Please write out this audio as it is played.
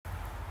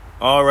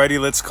Alrighty,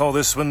 let's call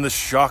this one the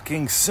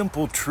shocking,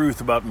 simple truth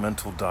about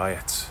mental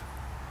diets.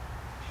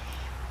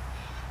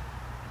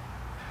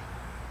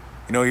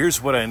 You know,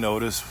 here's what I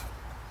notice.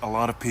 A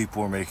lot of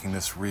people are making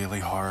this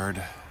really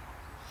hard.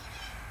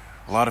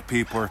 A lot of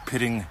people are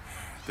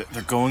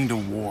they're going to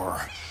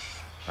war,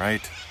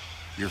 right?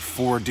 Your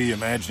 4D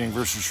imagining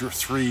versus your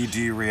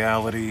 3D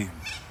reality.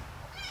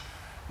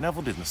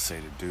 Neville didn't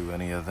say to do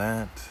any of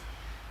that.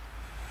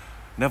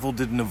 Neville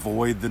didn't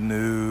avoid the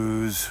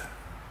news.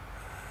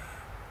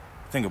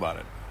 Think about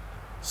it.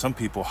 Some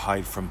people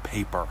hide from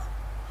paper.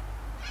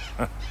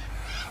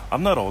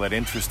 I'm not all that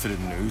interested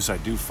in news. I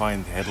do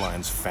find the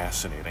headlines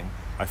fascinating.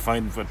 I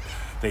find what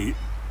they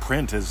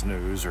print as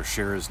news or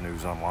share as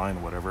news online or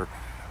whatever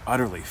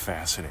utterly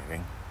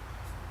fascinating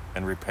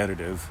and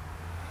repetitive.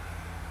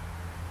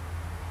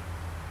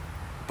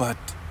 But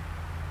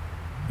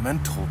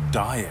mental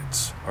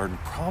diets are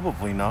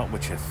probably not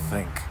what you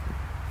think.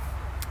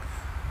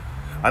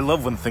 I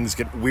love when things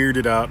get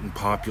weirded out and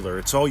popular.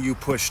 It's all you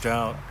pushed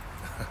out.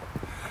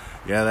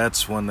 Yeah,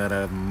 that's one that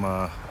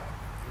I'm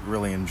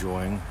really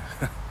enjoying.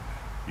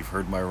 You've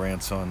heard my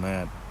rants on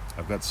that.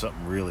 I've got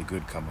something really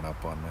good coming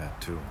up on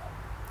that, too.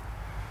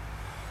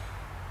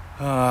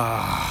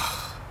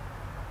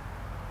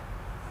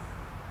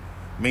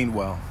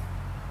 Meanwhile,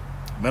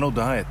 mental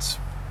diets.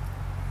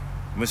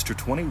 Mr.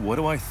 20, what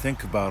do I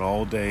think about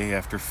all day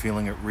after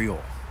feeling it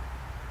real?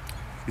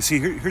 You see,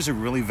 here's a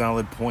really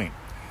valid point.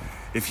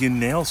 If you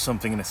nail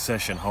something in a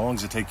session, how long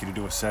does it take you to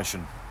do a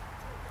session?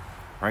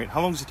 Right?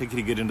 How long does it take you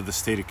to get into the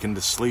state akin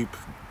to sleep?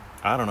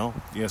 I don't know.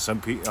 Yeah,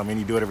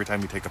 you do it every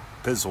time you take a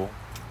pizzle.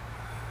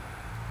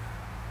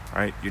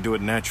 Right? You do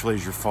it naturally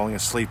as you're falling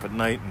asleep at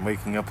night and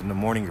waking up in the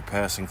morning, you're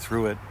passing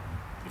through it.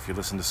 If you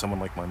listen to someone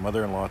like my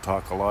mother-in-law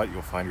talk a lot,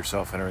 you'll find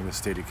yourself entering the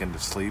state akin to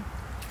sleep.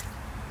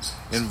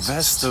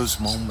 Invest those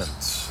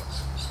moments.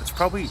 It's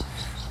probably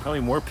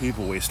more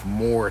people waste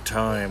more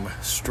time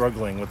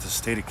struggling with the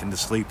state akin to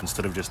sleep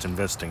instead of just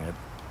investing it.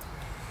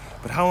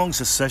 But how long does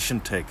a session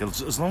take?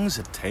 As long as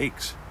it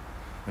takes,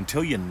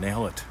 until you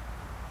nail it.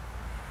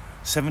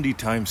 70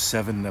 times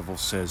 7, Neville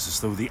says,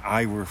 as though the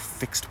eye were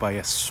fixed by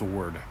a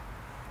sword.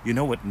 You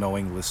know what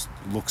knowing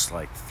looks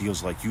like,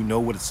 feels like. You know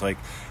what it's like.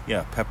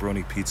 Yeah,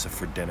 pepperoni pizza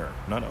for dinner.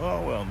 Not,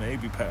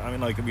 maybe.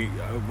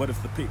 What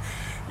if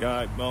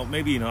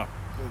maybe not.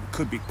 It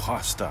could be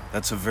pasta.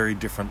 That's a very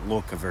different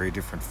look, a very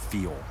different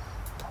feel.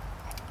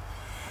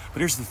 But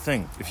here's the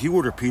thing. If you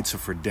order pizza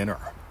for dinner,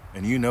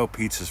 and you know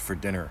pizza's for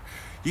dinner,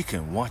 you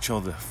can watch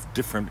you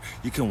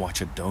can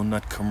watch a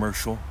donut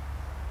commercial,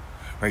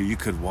 right? You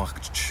could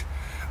watch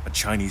a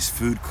Chinese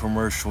food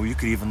commercial. You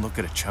could even look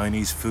at a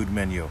Chinese food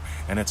menu,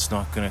 and it's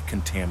not going to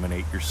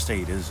contaminate your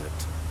state, is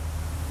it?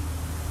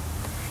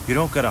 You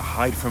don't got to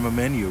hide from a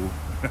menu.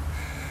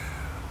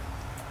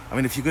 I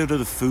mean, if you go to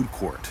the food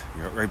court,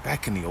 right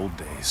back in the old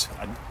days,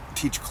 I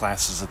teach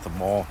classes at the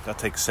mall. I'll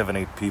take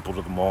 7-8 people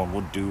to the mall, and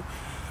we'll do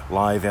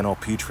live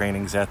NLP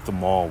trainings at the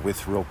mall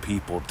with real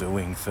people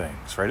doing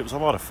things, right? It was a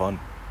lot of fun.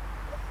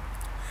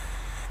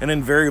 And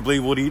invariably,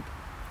 we'll eat,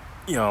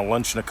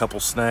 lunch and a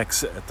couple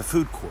snacks at the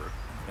food court.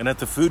 And at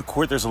the food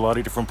court, there's a lot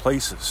of different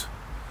places.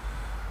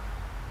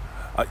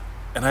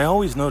 I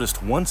always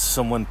noticed once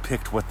someone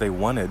picked what they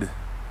wanted,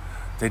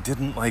 they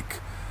didn't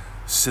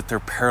sit there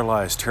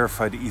paralyzed,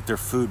 terrified to eat their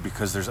food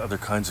because there's other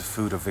kinds of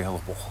food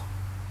available.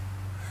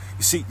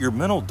 You see, your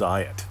mental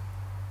diet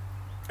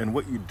and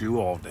what you do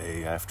all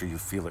day after you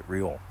feel it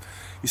real.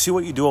 You see,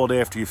 what you do all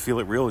day after you feel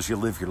it real is you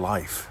live your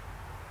life.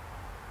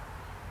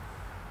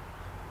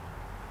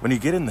 When you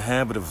get in the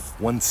habit of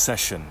one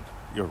session,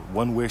 your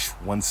one wish,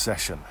 one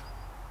session,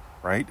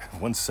 right?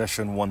 One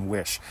session, one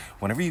wish.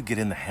 Whenever you get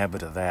in the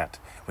habit of that,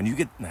 when you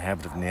get in the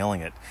habit of nailing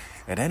it,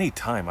 at any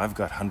time, I've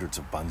got hundreds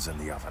of buns in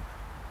the oven.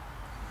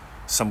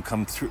 Some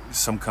come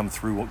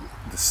through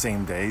the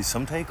same day.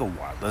 Some take a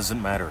while.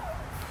 Doesn't matter.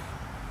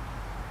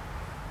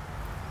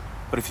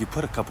 But if you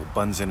put a couple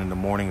buns in the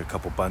morning, a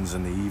couple buns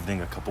in the evening,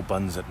 a couple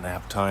buns at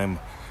nap time,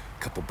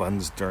 a couple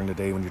buns during the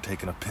day when you're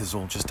taking a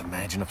pizzle, just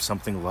imagine up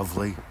something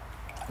lovely.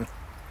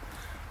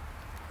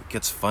 It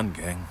gets fun,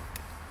 gang.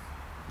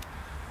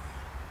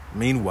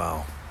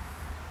 Meanwhile,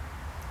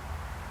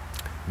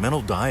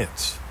 mental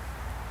diets.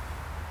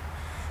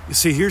 You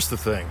see, here's the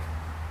thing.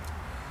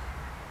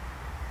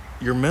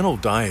 Your mental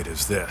diet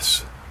is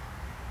this.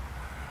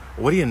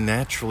 What do you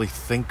naturally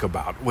think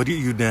about? What do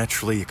you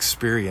naturally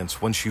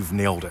experience once you've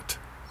nailed it?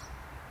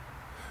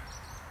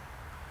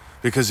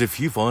 Because if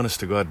you've, honest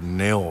to God,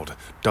 nailed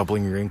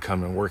doubling your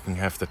income and working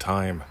half the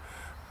time,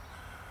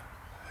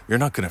 you're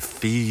not going to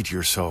feed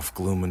yourself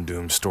gloom and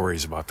doom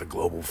stories about the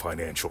global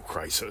financial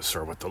crisis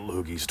or what the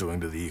loogie's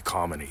doing to the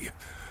economy,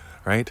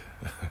 right?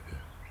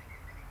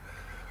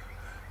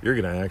 You're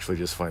going to actually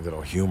just find it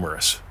all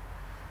humorous.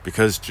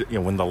 Because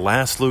when the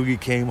last loogie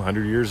came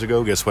 100 years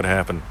ago, guess what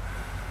happened?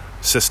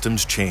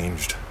 Systems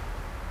changed.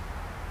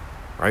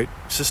 Right?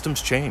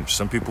 Systems changed.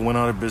 Some people went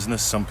out of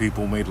business. Some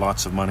people made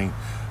lots of money.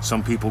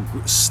 Some people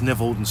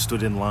sniveled and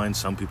stood in line.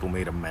 Some people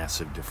made a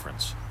massive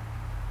difference.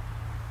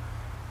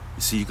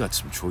 You see, you got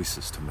some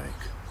choices to make.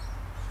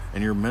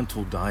 and your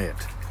mental diet.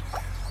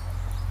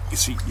 You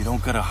see, you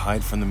don't gotta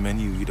hide from the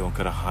menu, you don't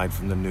gotta hide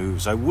from the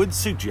news. I would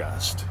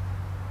suggest,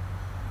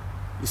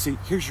 you see,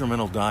 here's your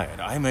mental diet.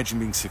 I imagine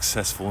being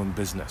successful in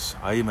business.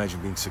 I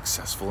imagine being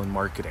successful in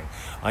marketing.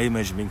 I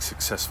imagine being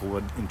successful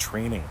in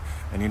training.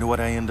 And you know what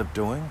I end up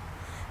doing?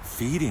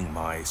 Feeding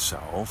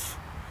myself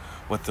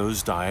what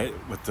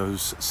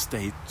those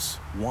states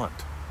want.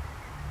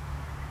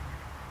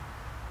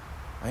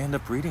 I end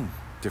up reading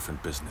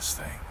different business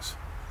things.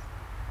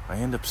 I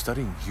end up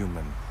studying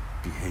human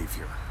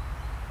behavior.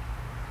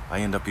 I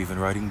end up even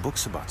writing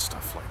books about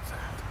stuff like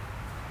that.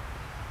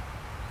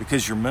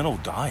 Because your mental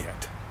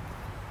diet,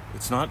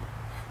 it's not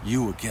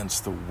you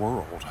against the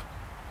world.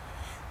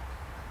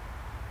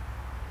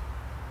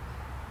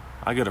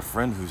 I got a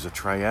friend who's a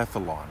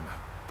triathlon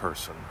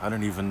person. A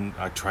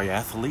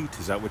triathlete,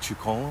 is that what you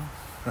call them?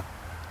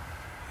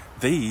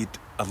 They eat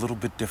a little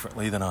bit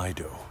differently than I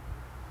do.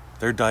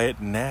 Their diet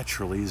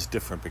naturally is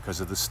different because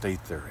of the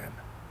state they're in.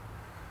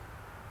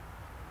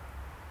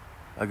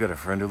 I got a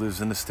friend who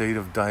lives in the state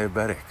of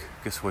diabetic.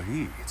 Guess what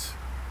he eats?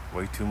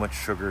 Way too much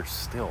sugar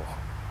still.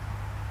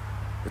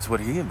 It's what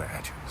he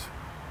imagines.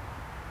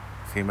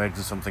 If he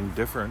imagines something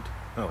different,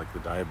 like the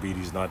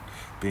diabetes not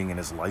being in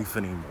his life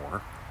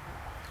anymore.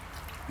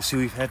 You see,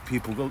 we've had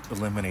people go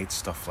eliminate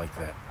stuff like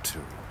that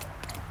too.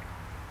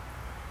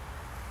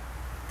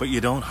 But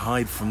you don't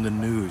hide from the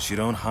news. You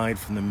don't hide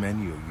from the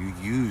menu.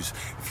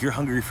 If you're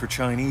hungry for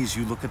Chinese,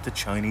 you look at the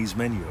Chinese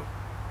menu.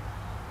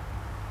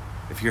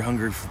 If you're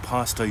hungry for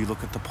pasta, you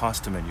look at the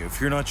pasta menu.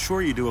 If you're not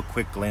sure, you do a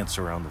quick glance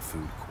around the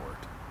food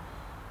court.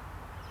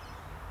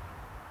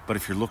 But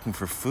if you're looking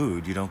for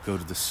food, you don't go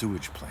to the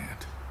sewage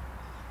plant.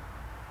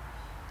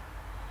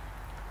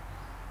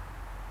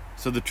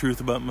 So the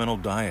truth about mental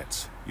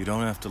diets, you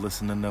don't have to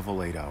listen to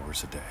Neville 8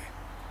 hours a day.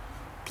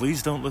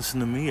 Please don't listen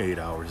to me 8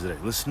 hours a day.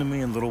 Listen to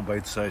me in little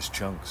bite-sized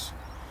chunks.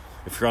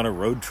 If you're on a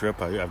road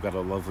trip, I've got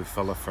a lovely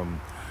fella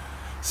from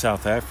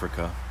South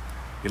Africa.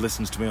 He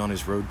listens to me on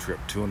his road trip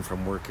to and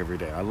from work every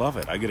day. I love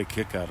it. I get a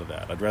kick out of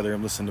that. I'd rather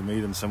him listen to me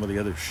than some of the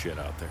other shit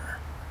out there,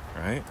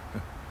 right?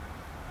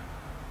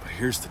 But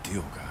here's the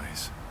deal,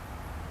 guys.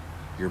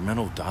 Your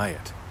mental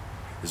diet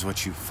is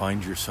what you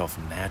find yourself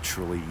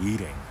naturally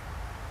eating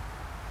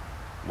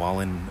while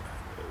in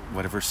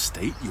whatever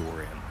state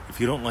you're in. If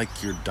you don't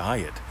like your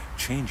diet,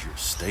 change your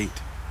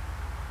state.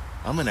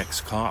 I'm an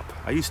ex-cop.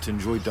 I used to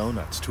enjoy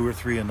donuts, 2 or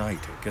 3 a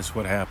night. Guess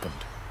what happened?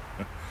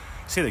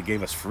 Say they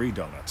gave us free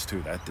donuts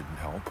too. That didn't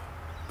help.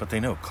 But they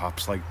know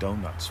cops like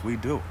donuts. We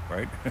do,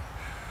 right?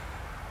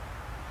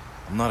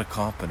 I'm not a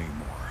cop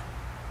anymore.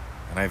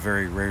 And I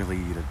very rarely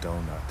eat a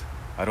donut.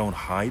 I don't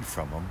hide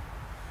from them.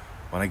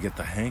 When I get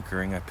the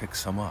hankering, I pick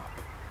some up.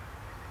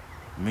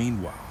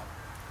 Meanwhile,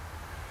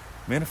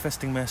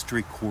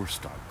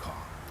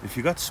 ManifestingMasteryCourse.com. If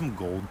you got some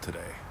gold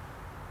today,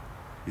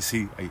 you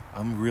see,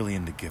 I'm really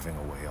into giving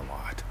away a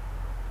lot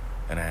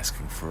and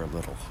asking for a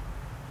little.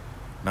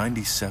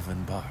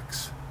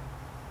 $97.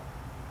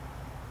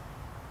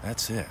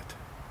 That's it.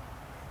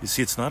 You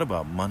see, it's not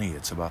about money,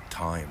 it's about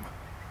time.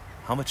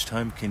 How much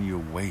time can you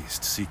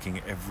waste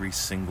seeking every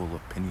single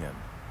opinion?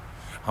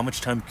 How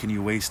much time can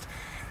you waste,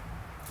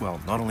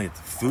 well, not only at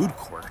the food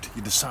court,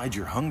 you decide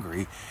you're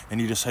hungry and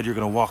you decide you're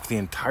going to walk the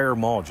entire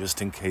mall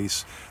just in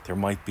case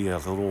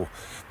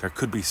there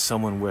could be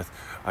someone with,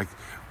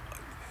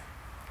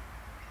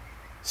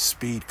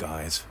 speed,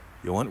 guys.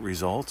 You want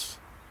results?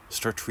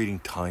 Start treating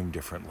time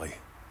differently.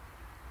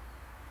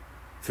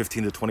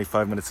 15 to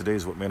 25 minutes a day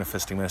is what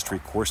Manifesting Mastery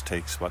course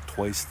takes, about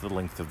twice the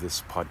length of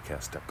this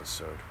podcast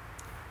episode.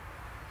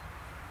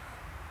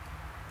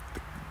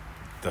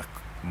 The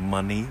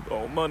money.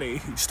 Oh, money.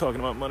 He's talking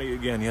about money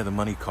again. Yeah, the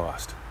money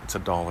cost. It's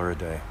 $1 a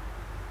day.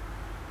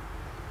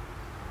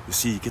 You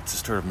see, you get to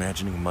start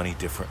imagining money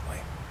differently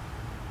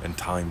and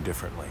time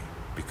differently,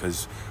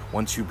 because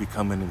once you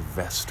become an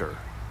investor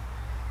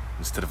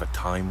instead of a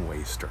time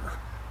waster.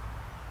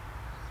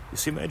 You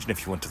see, imagine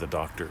if you went to the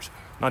doctors,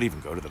 not even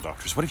go to the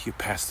doctors. What if you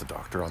passed the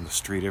doctor on the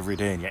street every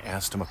day and you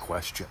asked him a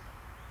question?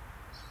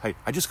 Hey,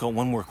 I just got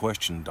one more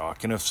question,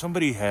 doc. If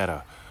somebody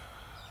had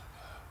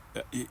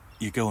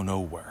you go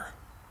nowhere.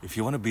 If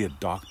you want to be a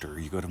doctor,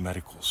 you go to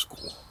medical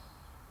school.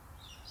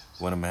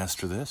 You want to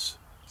master this?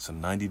 It's a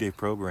 90-day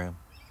program.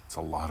 It's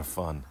a lot of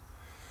fun.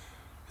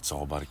 It's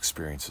all about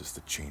experiences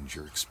that change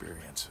your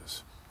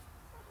experiences.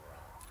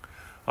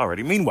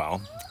 Alrighty,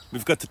 meanwhile,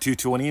 we've got the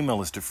 221 email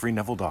list at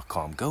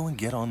freeneville.com. Go and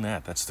get on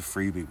that. That's the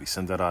freebie. We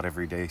send that out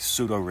every day.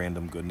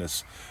 Pseudo-random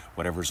goodness,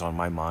 whatever's on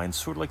my mind.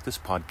 Sort of like this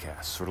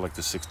podcast. Sort of like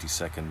the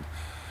 60-second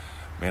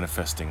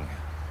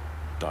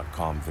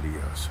manifesting.com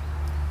videos.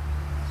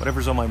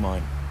 Whatever's on my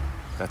mind.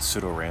 That's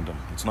pseudo-random.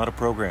 It's not a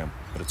program,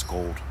 but it's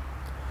gold.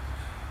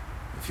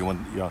 If you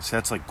want, so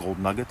that's like gold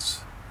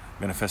nuggets.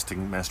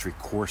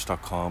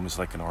 ManifestingMasteryCourse.com is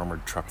like an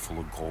armored truck full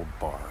of gold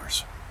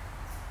bars.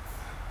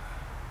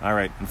 All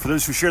right, and for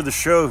those who share the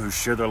show, who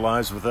share their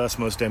lives with us,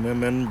 most MM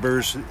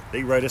members,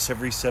 they write us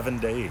every 7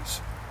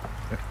 days.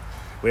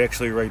 We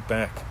actually write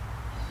back.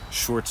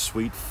 Short,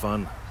 sweet,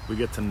 fun. We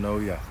get to know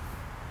you.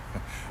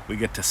 We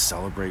get to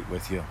celebrate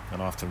with you,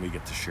 and often we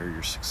get to share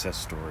your success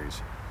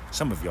stories.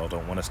 Some of y'all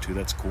don't want us to,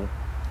 that's cool.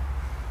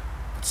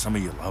 But some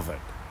of you love it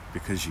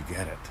because you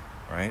get it,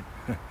 right?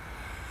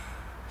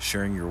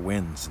 Sharing your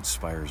wins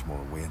inspires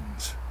more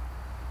wins.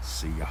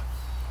 See ya.